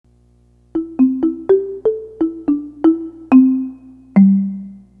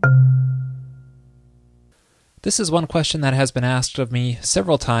This is one question that has been asked of me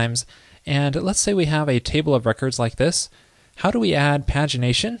several times, and let's say we have a table of records like this. How do we add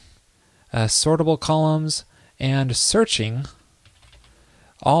pagination, sortable columns, and searching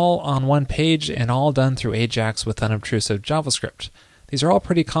all on one page and all done through AJAX with unobtrusive JavaScript? These are all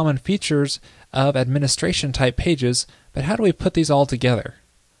pretty common features of administration type pages, but how do we put these all together?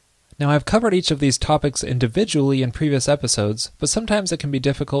 Now, I've covered each of these topics individually in previous episodes, but sometimes it can be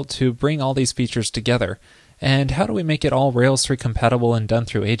difficult to bring all these features together. And how do we make it all Rails 3 compatible and done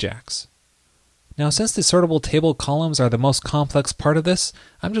through AJAX? Now, since the sortable table columns are the most complex part of this,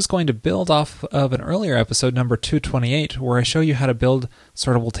 I'm just going to build off of an earlier episode, number 228, where I show you how to build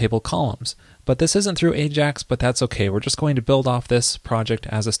sortable table columns. But this isn't through AJAX, but that's okay. We're just going to build off this project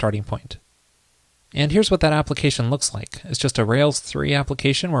as a starting point. And here's what that application looks like. It's just a Rails 3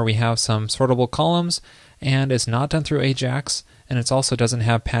 application where we have some sortable columns, and it's not done through AJAX, and it also doesn't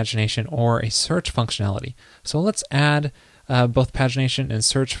have pagination or a search functionality. So let's add both pagination and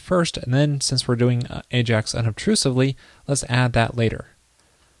search first, and then since we're doing AJAX unobtrusively, let's add that later.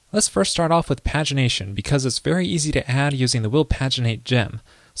 Let's first start off with pagination, because it's very easy to add using the will paginate gem.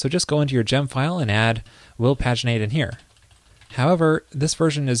 So just go into your gem file and add will paginate in here. However, this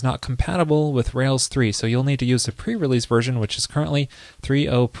version is not compatible with Rails 3, so you'll need to use the pre-release version, which is currently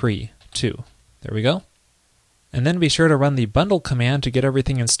 3.0 pre 2. There we go. And then be sure to run the bundle command to get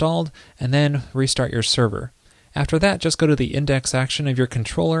everything installed, and then restart your server. After that, just go to the index action of your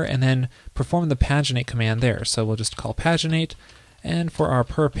controller and then perform the paginate command there. So we'll just call paginate, and for our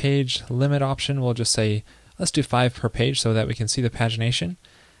per page limit option, we'll just say, let's do 5 per page so that we can see the pagination.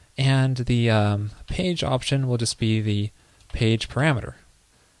 And the page option will just be the page parameter.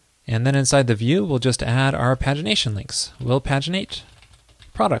 And then inside the view, we'll just add our pagination links. Will paginate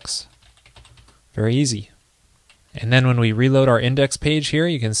products. Very easy. And then when we reload our index page here,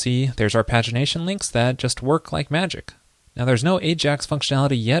 you can see there's our pagination links that just work like magic. Now there's no AJAX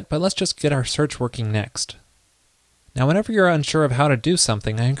functionality yet, but let's just get our search working next. Now whenever you're unsure of how to do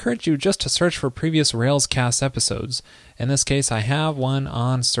something, I encourage you just to search for previous Railscast episodes. In this case, I have one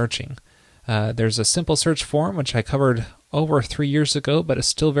on searching. There's a simple search form, which I covered over 3 years ago, but it's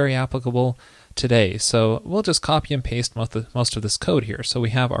still very applicable today. So we'll just copy and paste most of this code here. So we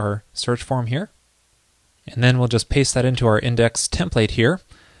have our search form here. And then we'll just paste that into our index template here.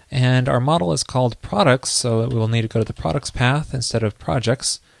 And our model is called products, so we will need to go to the products path instead of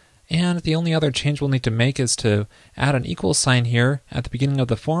projects. And the only other change we'll need to make is to add an equal sign here at the beginning of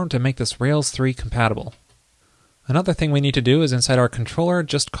the form to make this Rails 3 compatible. Another thing we need to do is inside our controller,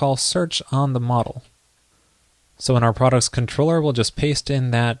 just call search on the model. So in our products controller, we'll just paste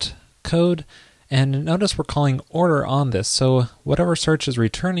in that code. And notice we're calling order on this, so whatever search is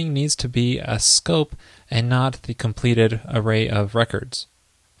returning needs to be a scope and not the completed array of records.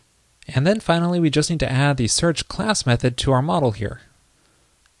 And then finally, we just need to add the search class method to our model here.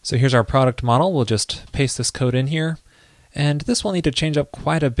 So here's our product model. We'll just paste this code in here. And this will need to change up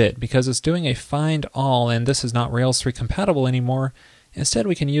quite a bit because it's doing a find all, and this is not Rails 3 compatible anymore. Instead,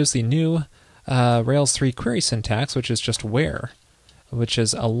 we can use the new Rails 3 query syntax, which is just where, which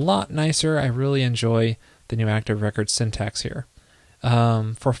is a lot nicer. I really enjoy the new active record syntax here.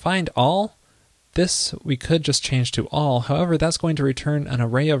 For find all, this we could just change to all. However, that's going to return an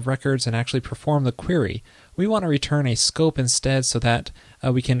array of records and actually perform the query. We want to return a scope instead so that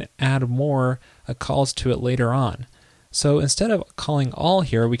we can add more calls to it later on. So instead of calling all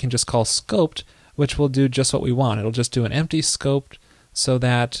here, we can just call scoped, which will do just what we want. It'll just do an empty scoped so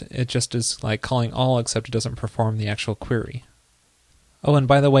that it just is like calling all, except it doesn't perform the actual query. Oh, and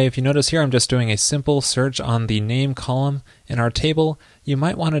by the way, if you notice here, I'm just doing a simple search on the name column in our table. You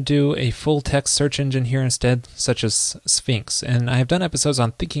might want to do a full text search engine here instead, such as Sphinx. And I have done episodes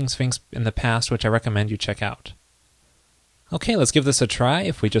on Thinking Sphinx in the past, which I recommend you check out. Okay, let's give this a try.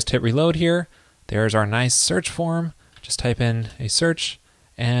 If we just hit reload here, there's our nice search form. Just type in a search,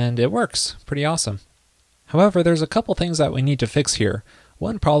 and it works. Pretty awesome. However, there's a couple things that we need to fix here.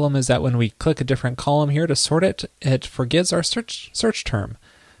 One problem is that when we click a different column here to sort it, it forgets our search term.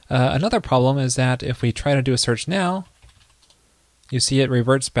 Another problem is that if we try to do a search now, you see it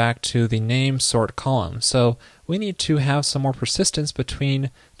reverts back to the name sort column. So we need to have some more persistence between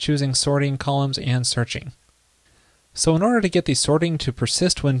choosing sorting columns and searching. So in order to get the sorting to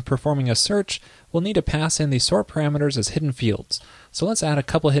persist when performing a search, we'll need to pass in the sort parameters as hidden fields. So let's add a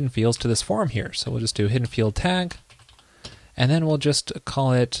couple hidden fields to this form here. So we'll just do hidden field tag, and then we'll just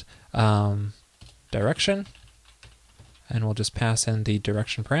call it direction, and we'll just pass in the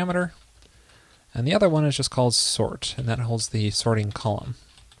direction parameter. And the other one is just called sort, and that holds the sorting column.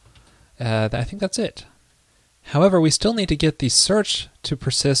 I think that's it. However, we still need to get the search to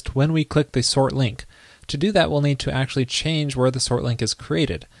persist when we click the sort link. to do that, we'll need to actually change where the sort link is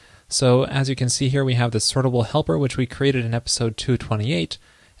created. So as you can see here, we have this sortable helper, which we created in episode 228,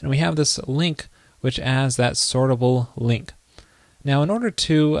 and we have this link which adds that sortable link. Now, in order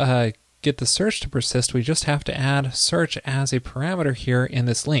to get the search to persist, we just have to add search as a parameter here in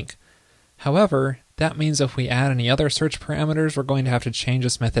this link. However, that means if we add any other search parameters, we're going to have to change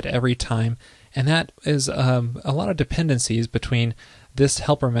this method every time, and that is a lot of dependencies between this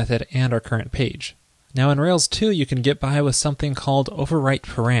helper method and our current page. Now in Rails 2, you can get by with something called overwrite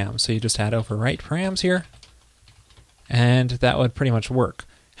param. So you just add overwrite params here, and that would pretty much work.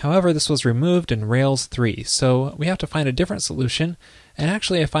 However, this was removed in Rails 3, so we have to find a different solution, and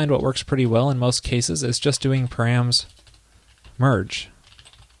actually I find what works pretty well in most cases is just doing params merge,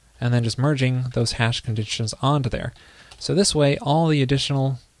 and then just merging those hash conditions onto there. So this way, all the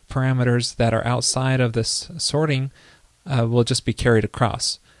additional parameters that are outside of this sorting will just be carried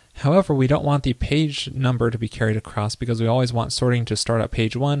across. However, we don't want the page number to be carried across because we always want sorting to start at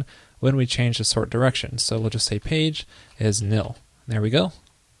page 1 when we change the sort direction. So we'll just say page is nil. There we go.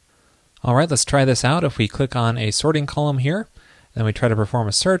 All right, let's try this out. If we click on a sorting column here, then we try to perform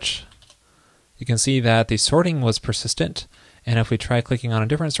a search, you can see that the sorting was persistent. And if we try clicking on a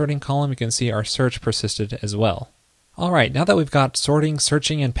different sorting column, you can see our search persisted as well. All right, now that we've got sorting,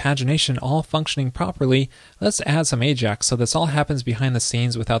 searching, and pagination all functioning properly, let's add some AJAX so this all happens behind the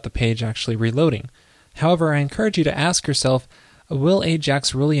scenes without the page actually reloading. However, I encourage you to ask yourself, will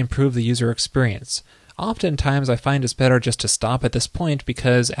AJAX really improve the user experience? Oftentimes I find it's better just to stop at this point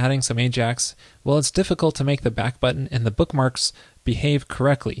because adding some AJAX, well, it's difficult to make the back button and the bookmarks behave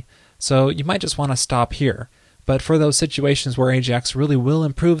correctly. So you might just want to stop here. But for those situations where AJAX really will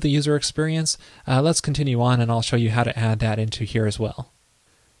improve the user experience, let's continue on and I'll show you how to add that into here as well.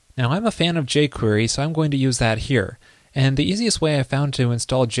 Now I'm a fan of jQuery, so I'm going to use that here. And the easiest way I found to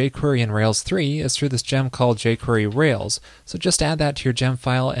install jQuery in Rails 3 is through this gem called jQuery Rails. So just add that to your gem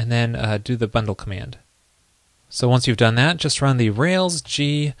file and then do the bundle command. So once you've done that, just run the Rails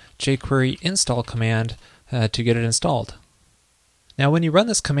g jQuery install command to get it installed. Now when you run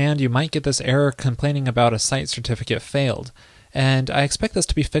this command, you might get this error complaining about a site certificate failed. And I expect this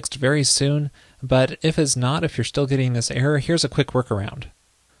to be fixed very soon, but if it's not, if you're still getting this error, here's a quick workaround.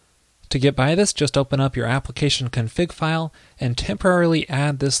 To get by this, just open up your application config file and temporarily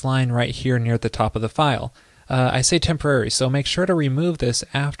add this line right here near the top of the file. I say temporary, so make sure to remove this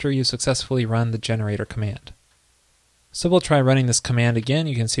after you successfully run the generator command. So we'll try running this command again.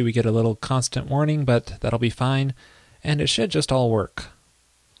 You can see we get a little constant warning, but that'll be fine. And it should just all work.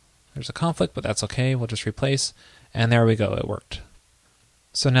 There's a conflict, but that's okay. We'll just replace. And there we go, it worked.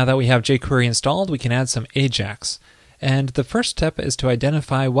 So now that we have jQuery installed, we can add some AJAX. And the first step is to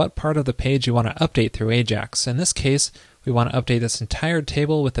identify what part of the page you want to update through AJAX. In this case, we want to update this entire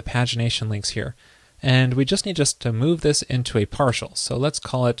table with the pagination links here. And we just need to move this into a partial. So let's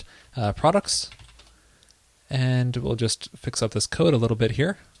call it products. And we'll just fix up this code a little bit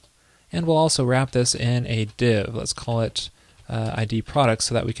here. And we'll also wrap this in a div. Let's call it ID products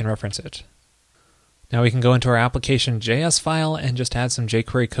so that we can reference it. Now we can go into our application.js file and just add some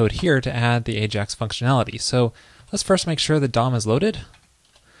jQuery code here to add the AJAX functionality. So let's first make sure the DOM is loaded.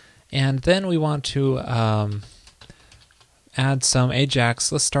 And then we want to add some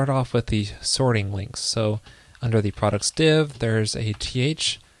AJAX. Let's start off with the sorting links. So under the products div, there's a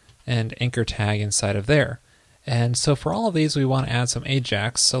th and anchor tag inside of there. And so for all of these, we want to add some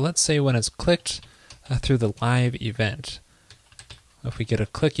AJAX. So let's say when it's clicked through the live event, if we get a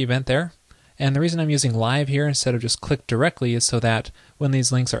click event there. And the reason I'm using live here instead of just click directly is so that when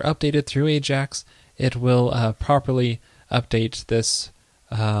these links are updated through AJAX, it will properly update this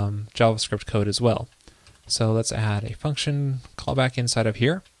JavaScript code as well. So let's add a function callback inside of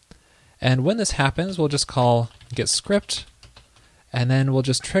here. And when this happens, we'll just call getScript, and then we'll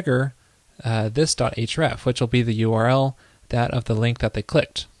just trigger this.href, which will be the URL that of the link that they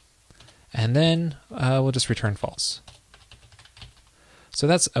clicked. And then we'll just return false. So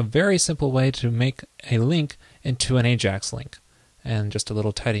that's a very simple way to make a link into an AJAX link. And just a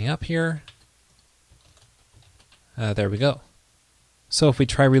little tidying up here. There we go. So if we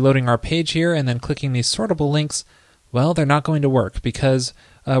try reloading our page here and then clicking these sortable links, well, they're not going to work because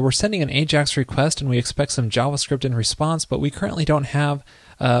we're sending an AJAX request and we expect some JavaScript in response, but we currently don't have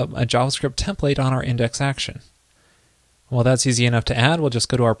a JavaScript template on our index action. Well, that's easy enough to add. We'll just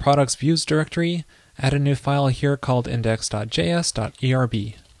go to our products views directory, add a new file here called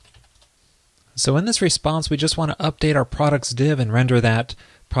index.js.erb. So in this response, we just want to update our products div and render that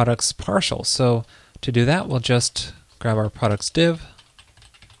products partial. So to do that, we'll just grab our products div,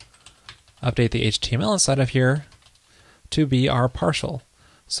 update the HTML inside of here to be our partial.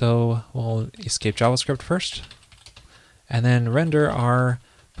 So we'll escape JavaScript first, and then render our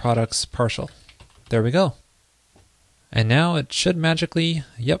products partial. There we go. And now it should magically,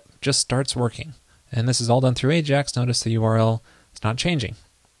 just starts working. And this is all done through AJAX. Notice the URL is not changing.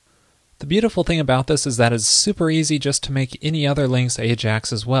 The beautiful thing about this is that it's super easy just to make any other links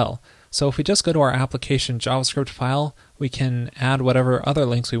AJAX as well. So if we just go to our application JavaScript file, we can add whatever other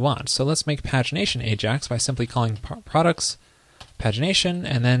links we want. So let's make pagination AJAX by simply calling products, pagination,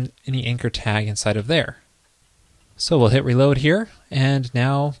 and then any anchor tag inside of there. So we'll hit reload here, and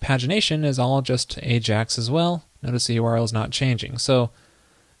now pagination is all just AJAX as well. Notice the URL is not changing, so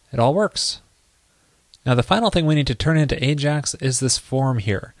it all works. Now the final thing we need to turn into AJAX is this form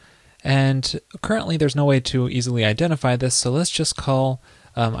here. And currently there's no way to easily identify this, so let's just call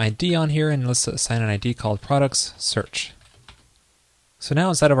ID on here, and let's assign an ID called products search. So now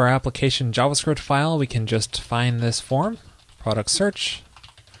inside of our application JavaScript file, we can just find this form, product search,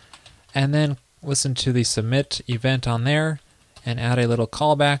 and then listen to the submit event on there and add a little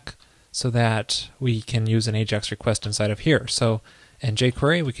callback so that we can use an AJAX request inside of here. So in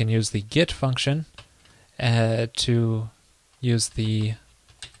jQuery, we can use the get function to use the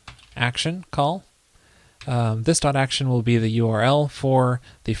action call. This .action will be the URL for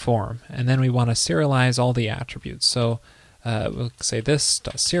the form, and then we want to serialize all the attributes. So we'll say this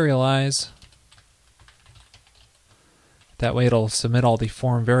 .serialize. That way it'll submit all the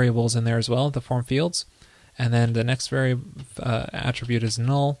form variables in there as well, the form fields. And then the next attribute is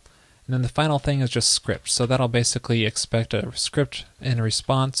null. And then the final thing is just script. So that'll basically expect a script in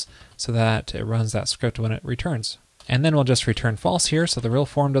response so that it runs that script when it returns. And then we'll just return false here so the real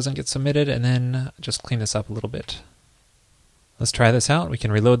form doesn't get submitted, and then just clean this up a little bit. Let's try this out. We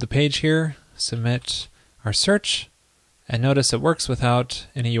can reload the page here, submit our search, and notice it works without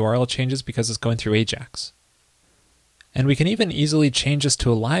any URL changes because it's going through AJAX. And we can even easily change this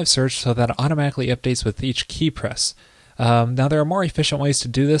to a live search so that it automatically updates with each key press. Now there are more efficient ways to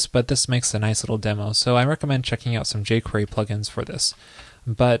do this, but this makes a nice little demo, so I recommend checking out some jQuery plugins for this.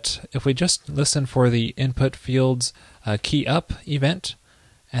 But if we just listen for the input fields key up event,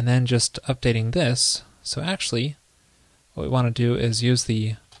 and then just updating this, so actually what we want to do is use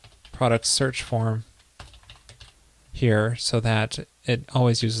the product search form here so that it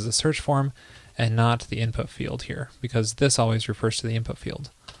always uses the search form and not the input field here, because this always refers to the input field.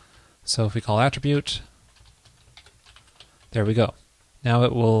 So if we call attribute, there we go. Now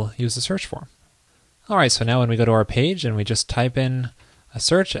it will use the search form. Alright, so now when we go to our page and we just type in a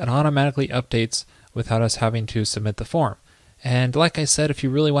search, it automatically updates without us having to submit the form. And like I said, if you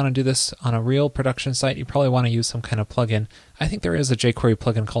really want to do this on a real production site, you probably want to use some kind of plugin. I think there is a jQuery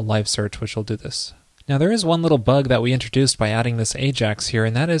plugin called Live Search which will do this. Now there is one little bug that we introduced by adding this AJAX here,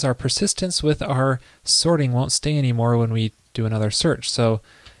 and that is our persistence with our sorting won't stay anymore when we do another search. So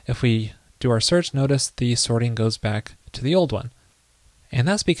if we do our search, notice the sorting goes back to the old one. And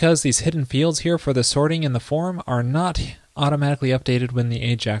that's because these hidden fields here for the sorting in the form are not automatically updated when the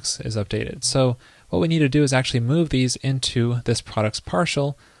AJAX is updated. So what we need to do is actually move these into this products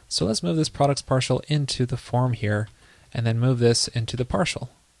partial. So let's move this products partial into the form here, and then move this into the partial.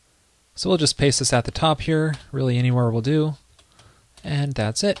 So we'll just paste this at the top here, really anywhere will do, and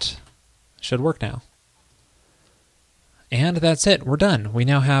that's it. Should work now. And that's it, we're done. We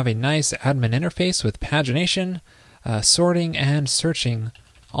now have a nice admin interface with pagination, sorting, and searching,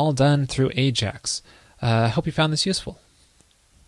 all done through AJAX. I hope you found this useful.